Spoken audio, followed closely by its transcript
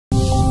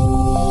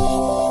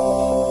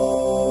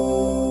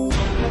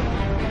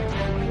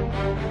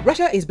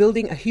Russia is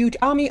building a huge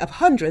army of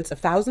hundreds of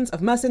thousands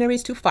of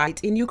mercenaries to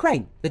fight in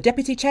Ukraine. The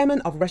deputy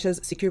chairman of Russia's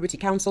Security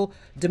Council,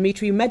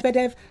 Dmitry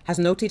Medvedev, has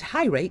noted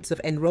high rates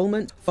of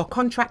enrollment for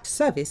contract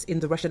service in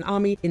the Russian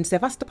army in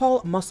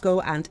Sevastopol, Moscow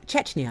and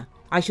Chechnya.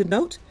 I should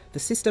note the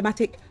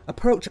systematic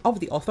approach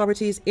of the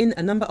authorities in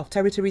a number of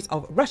territories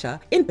of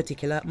Russia, in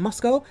particular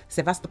Moscow,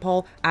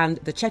 Sevastopol and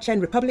the Chechen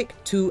Republic,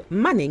 to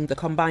manning the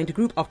combined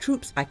group of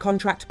troops by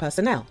contract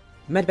personnel.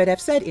 Medvedev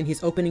said in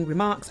his opening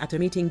remarks at a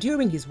meeting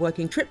during his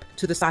working trip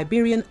to the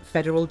Siberian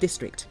Federal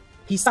District.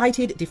 He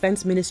cited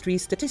Defense Ministry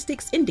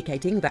statistics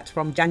indicating that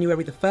from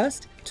January the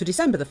 1st to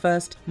December the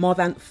 1st, more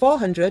than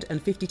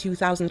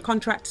 452,000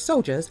 contract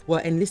soldiers were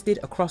enlisted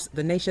across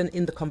the nation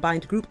in the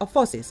combined group of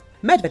forces.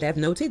 Medvedev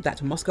noted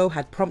that Moscow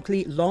had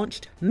promptly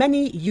launched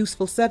many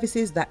useful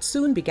services that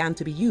soon began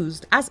to be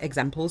used as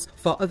examples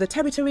for other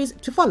territories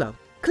to follow.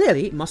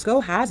 Clearly, Moscow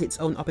has its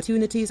own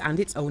opportunities and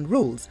its own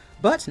rules,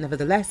 but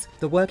nevertheless,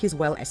 the work is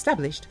well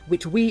established,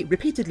 which we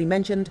repeatedly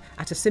mentioned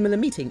at a similar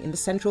meeting in the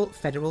Central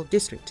Federal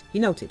District, he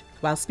noted.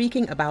 While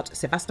speaking about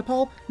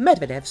Sevastopol,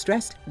 Medvedev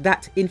stressed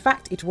that, in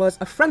fact, it was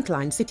a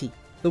frontline city.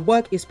 The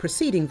work is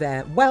proceeding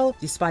there well,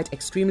 despite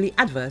extremely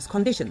adverse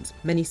conditions.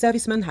 Many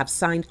servicemen have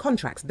signed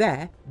contracts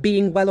there,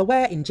 being well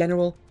aware in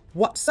general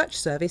what such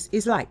service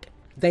is like.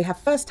 They have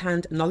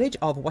first-hand knowledge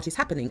of what is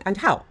happening and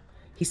how,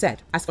 he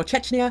said. As for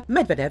Chechnya,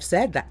 Medvedev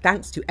said that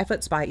thanks to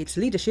efforts by its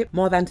leadership,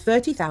 more than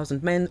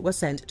 30,000 men were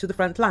sent to the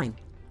front line.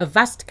 A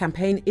vast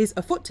campaign is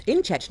afoot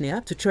in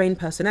Chechnya to train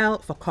personnel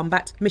for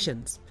combat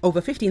missions. Over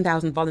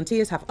 15,000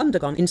 volunteers have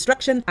undergone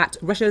instruction at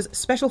Russia's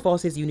Special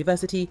Forces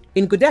University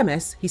in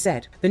Gudemes, he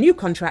said. The new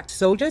contract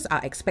soldiers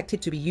are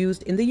expected to be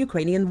used in the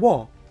Ukrainian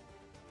war.